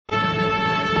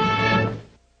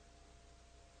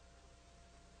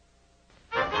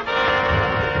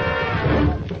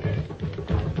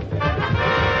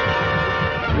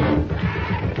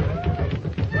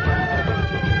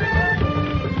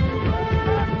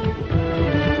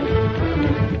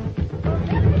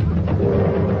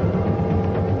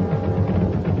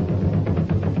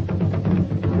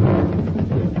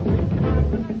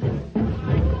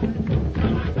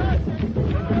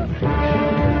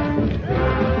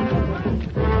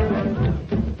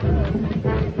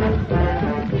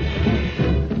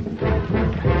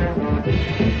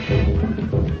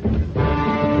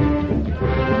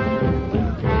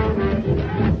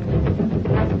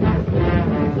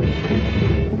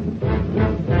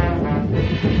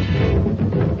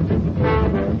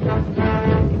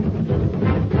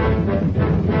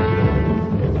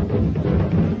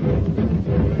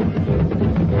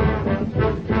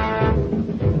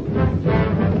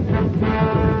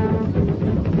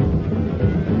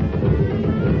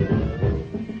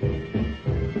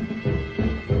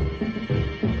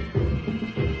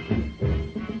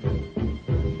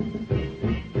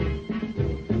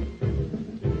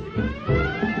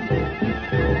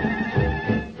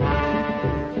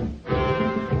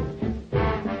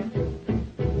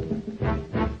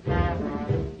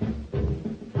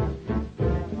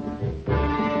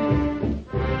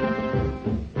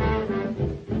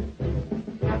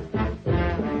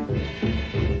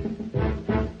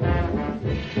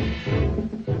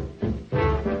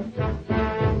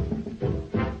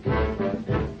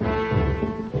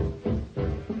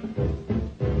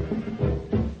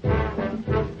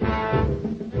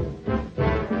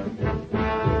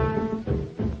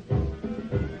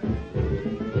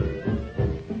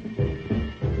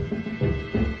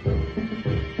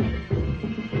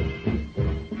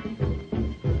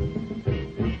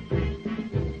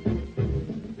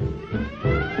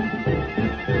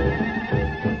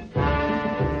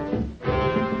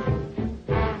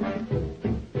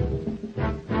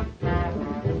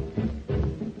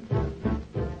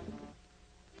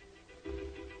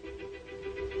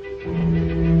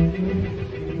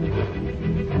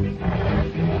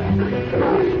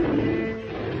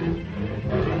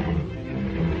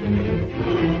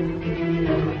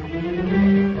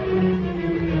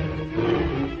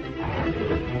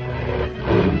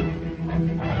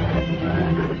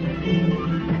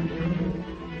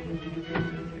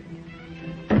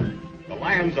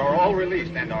bonds are all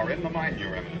released and are in the mine,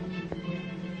 Your Eminence.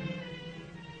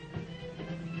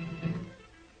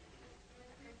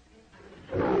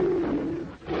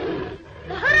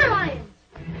 The hunter lions!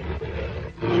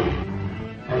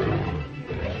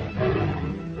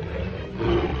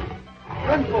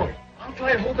 Run for it. I'll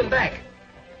try and hold them back.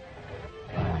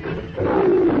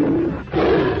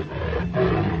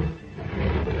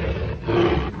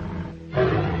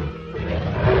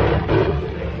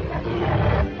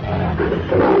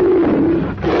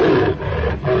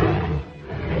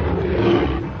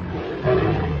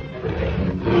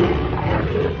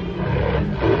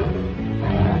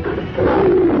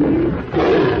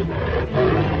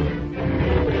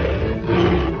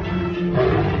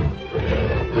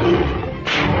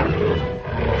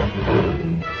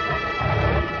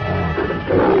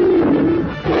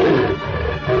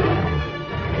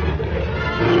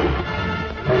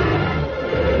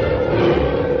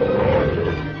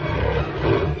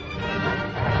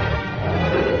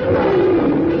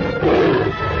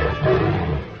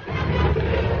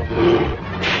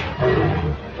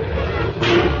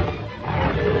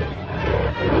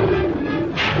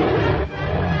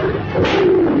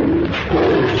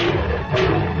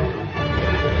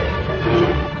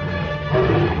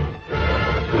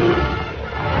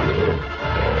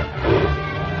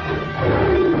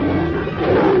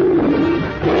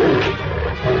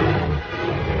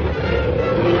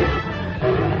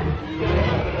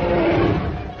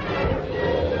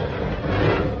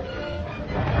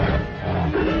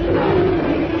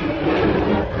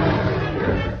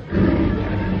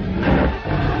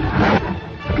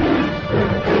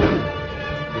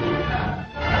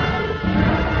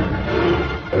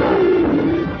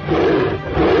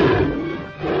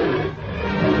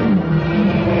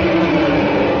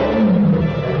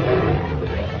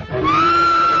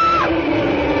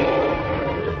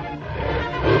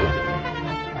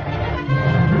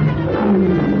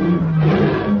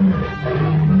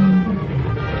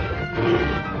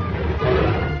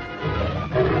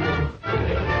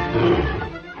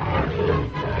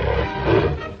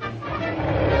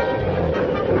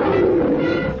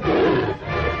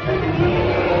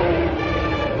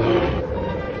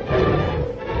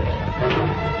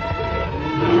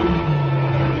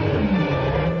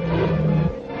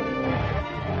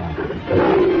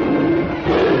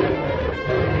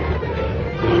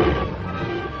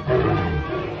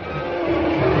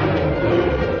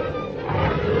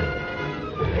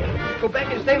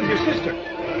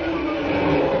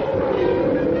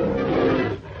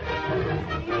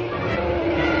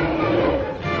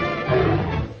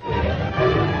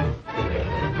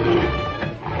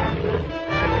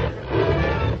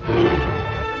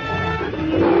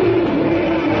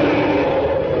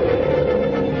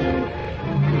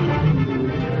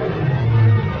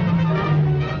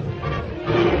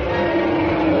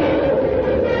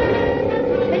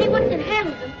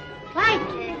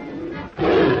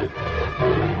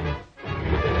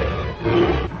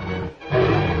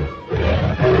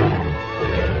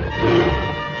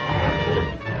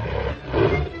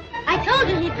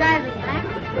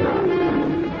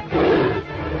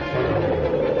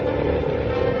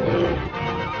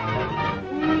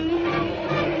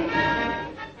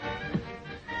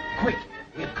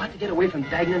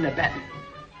 Dagna and the Batten.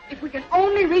 If we can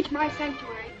only reach my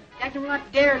sanctuary, Dagna will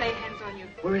not dare lay hands on you.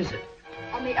 Where is it?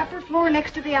 On the upper floor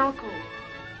next to the alcove.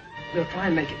 We'll try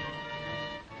and make it.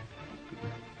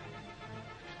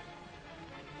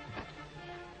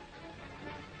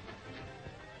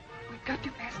 We've got to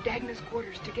pass Dagna's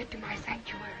quarters to get to my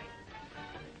sanctuary.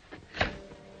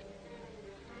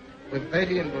 With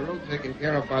Beatty and Baruch taken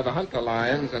care of by the hunter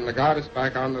lions and the goddess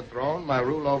back on the throne, my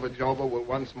rule over Joba will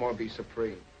once more be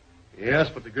supreme. Yes,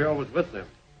 but the girl was with them.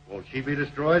 Won't she be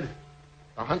destroyed?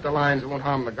 The hunter lions won't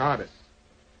harm the goddess.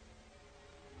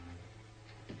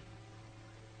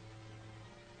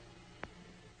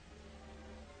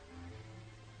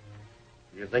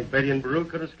 You think Beatty and Baruch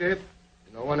could escape?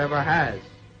 No one ever has.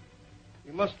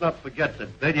 You must not forget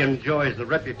that Beatty enjoys the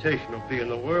reputation of being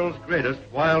the world's greatest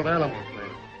wild animal trainer.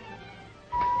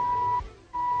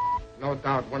 No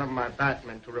doubt one of my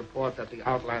batmen to report that the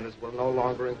outlanders will no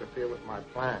longer interfere with my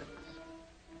plans.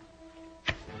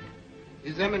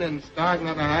 His Eminence,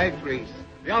 Dagna the High Priest.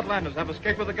 The outlanders have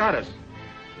escaped with the goddess.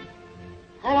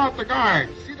 Call out the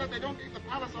guards. See that they don't leave the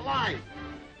palace alive.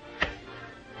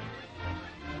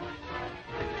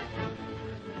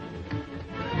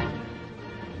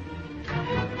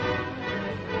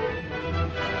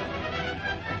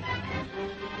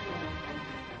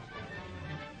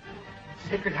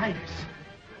 Sacred Highness.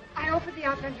 I offer the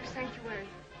outlanders sanctuary.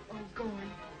 Oh, go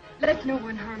on. Let no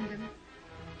one harm them.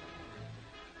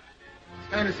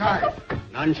 Stand aside.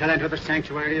 None shall enter the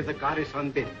sanctuary of the goddess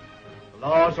unbidden. The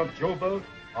laws of Joba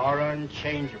are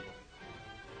unchangeable.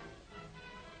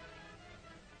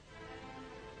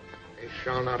 They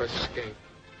shall not escape.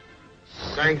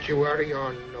 Sanctuary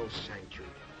or no sanctuary.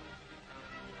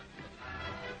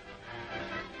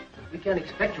 We can't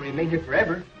expect to remain here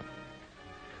forever.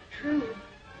 True.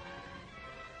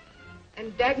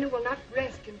 And Dagna will not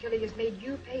rest until he has made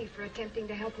you pay for attempting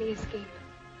to help me escape.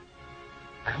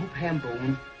 I hope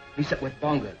Hambone meets up with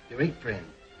Bonga, your ape friend,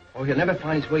 or he'll never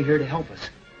find his way here to help us.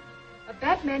 A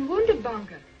Batman wounded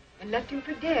Bonga and left him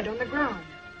for dead on the ground.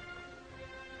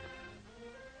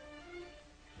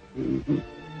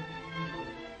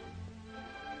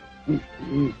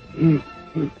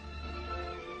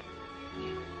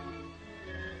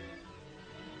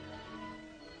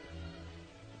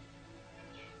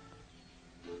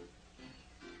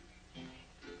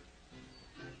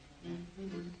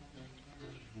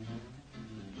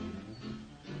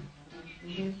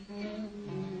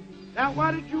 Now,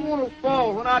 why did you want to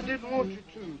fall when I didn't want you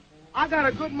to? I got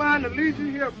a good mind to leave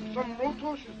you here for some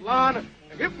rotocious line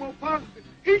and it will possibly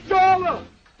eat you all up.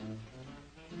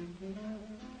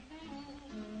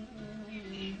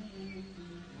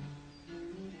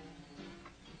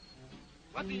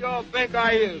 What do y'all think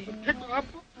I is, a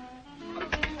tickle-upper?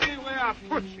 See where I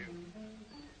put you.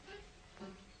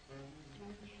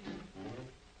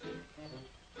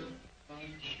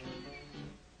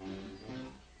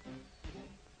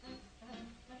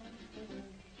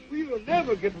 We'll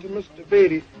never get to Mr.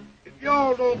 Beatty if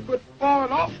y'all don't quit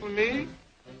falling off of me.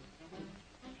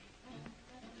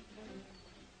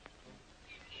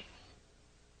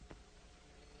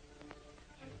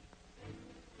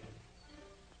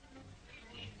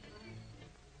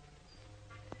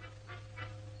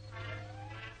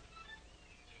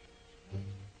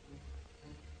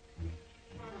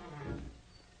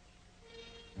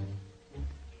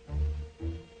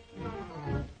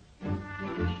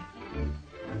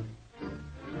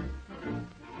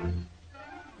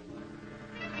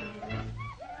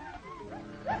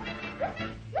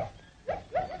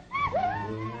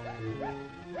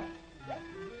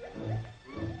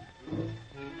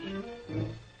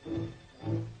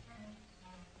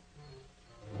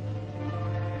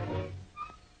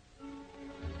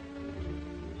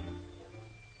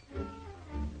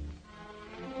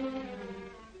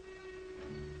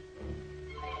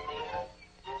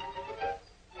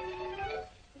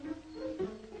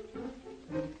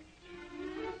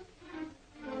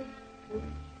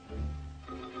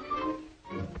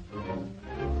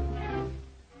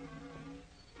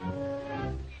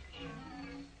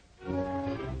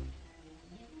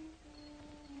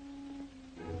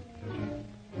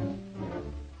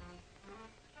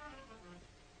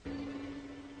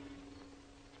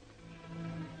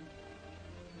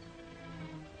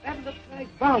 That looks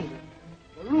like Bonga,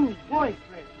 Maroon's boyfriend.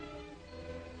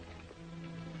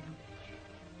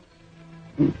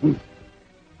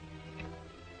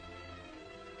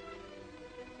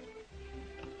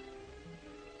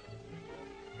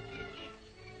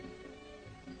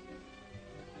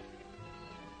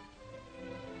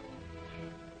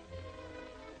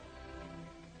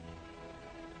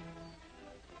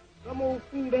 Some old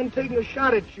fool done taking a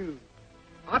shot at you.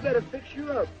 I better fix you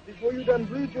up before you done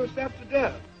bleed yourself to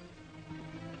death.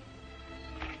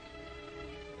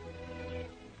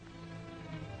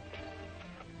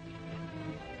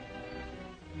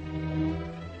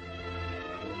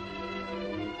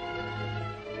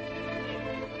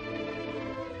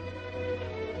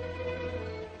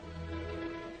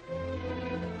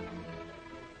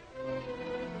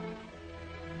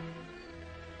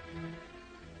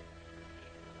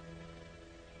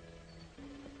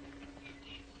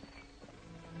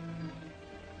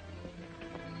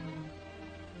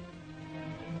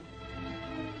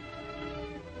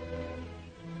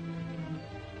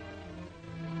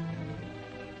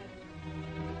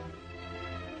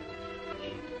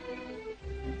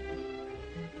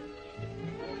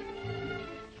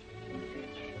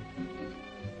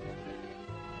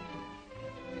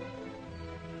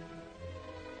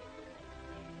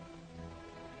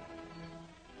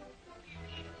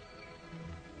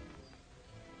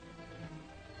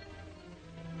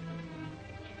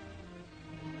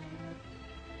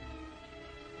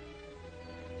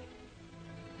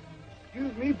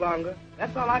 Excuse me, Bonga.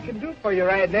 That's all I can do for you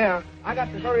right now. I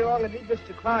got to hurry along and leave this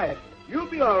to Clyde. You'll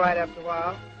be all right after a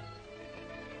while.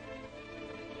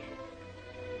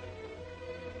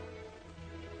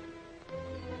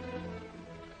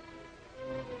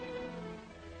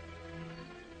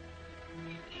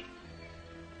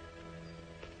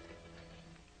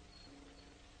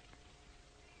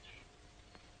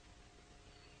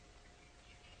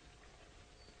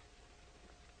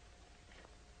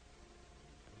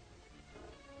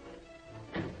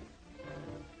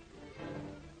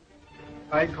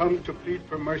 I come to plead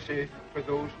for mercy for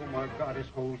those whom our goddess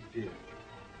holds dear.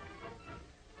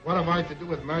 What have I to do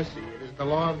with mercy? It is the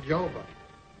law of Joba.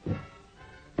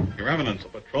 Your Eminence, a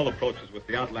patrol approaches with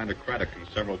the Outlander Craddock and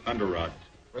several thunder rods.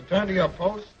 Return to your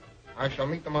post. I shall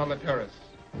meet them on the terrace.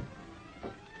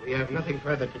 We have nothing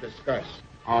further to discuss.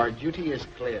 Our duty is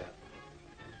clear.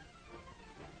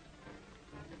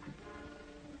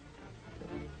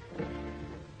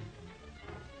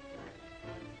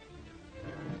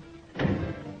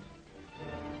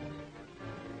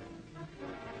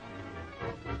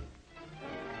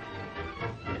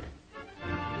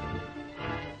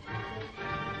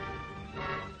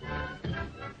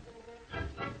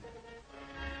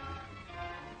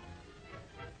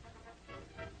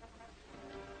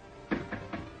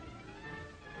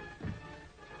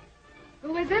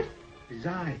 Who is it? It's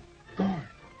I, Dorn.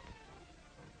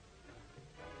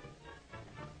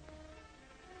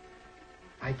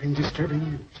 I've been disturbing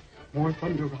news. More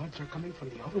thunder rods are coming from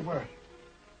the other world.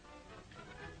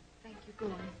 Thank you, go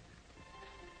on.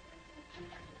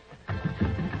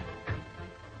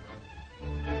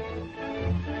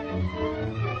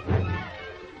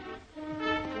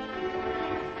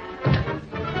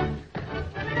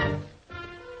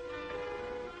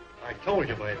 I told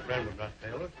you my friend would not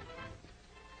fail us.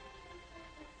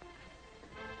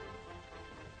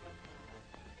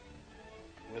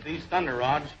 With these thunder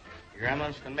rods, your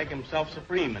Eminence can make himself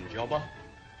supreme in Joba.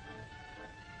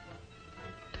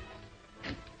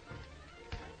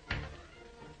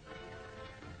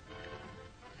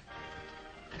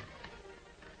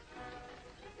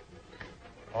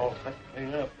 All set to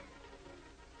clean up.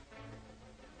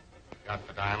 Got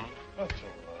the diamond? Not so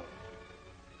long.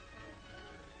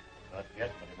 Not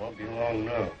yet, but it won't be long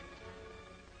now. You'll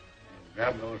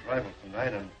grab those rifles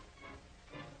tonight and...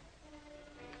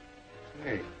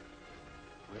 Hey,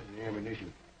 where's the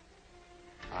ammunition?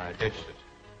 I ditched it.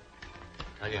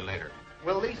 Tell you later.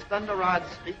 Will these thunder rods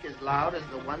speak as loud as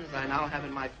the ones I now have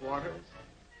in my quarters?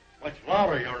 What's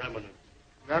louder, Your Eminence?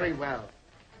 Very well.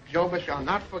 Joba shall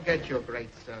not forget your great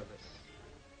service.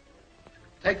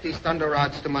 Take these thunder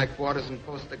rods to my quarters and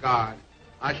post a guard.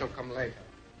 I shall come later.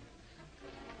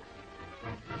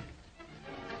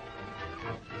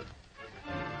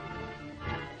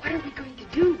 What are we going to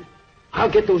do? I'll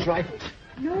get those rifles.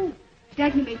 No,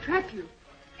 Dagna may trap you.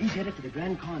 He's headed for the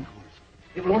Grand Concourse.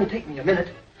 It will only take me a minute.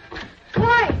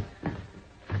 Why?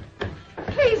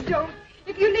 Please don't.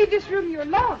 If you leave this room, you're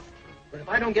lost. But if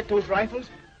I don't get those rifles,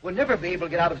 we'll never be able to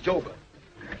get out of Joba.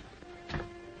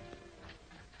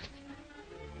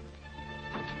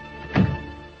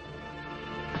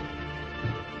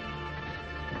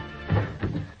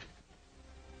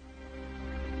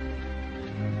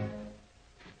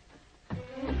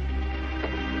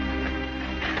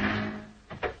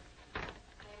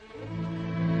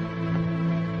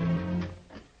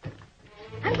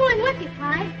 I'm going with you,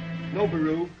 Clyde. No,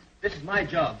 Baru. This is my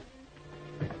job.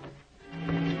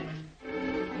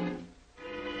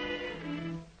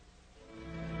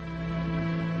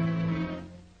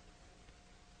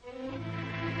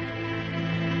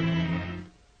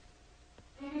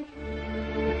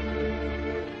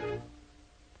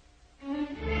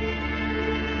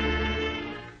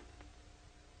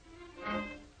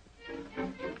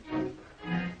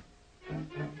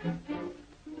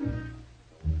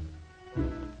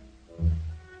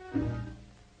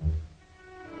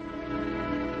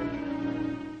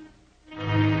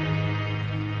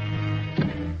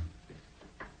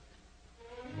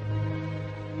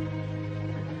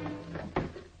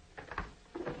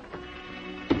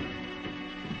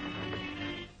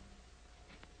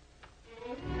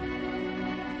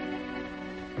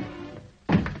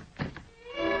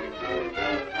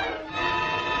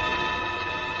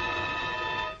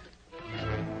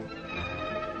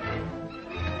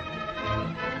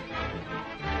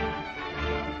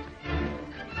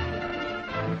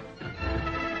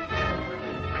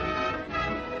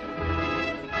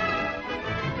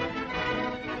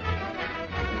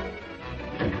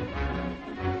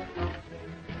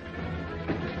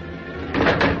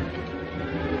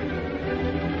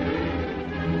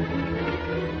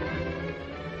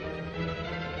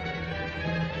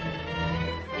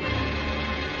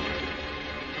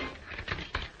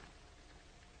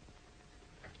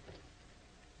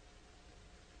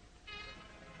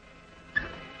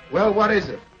 Well, what is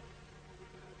it?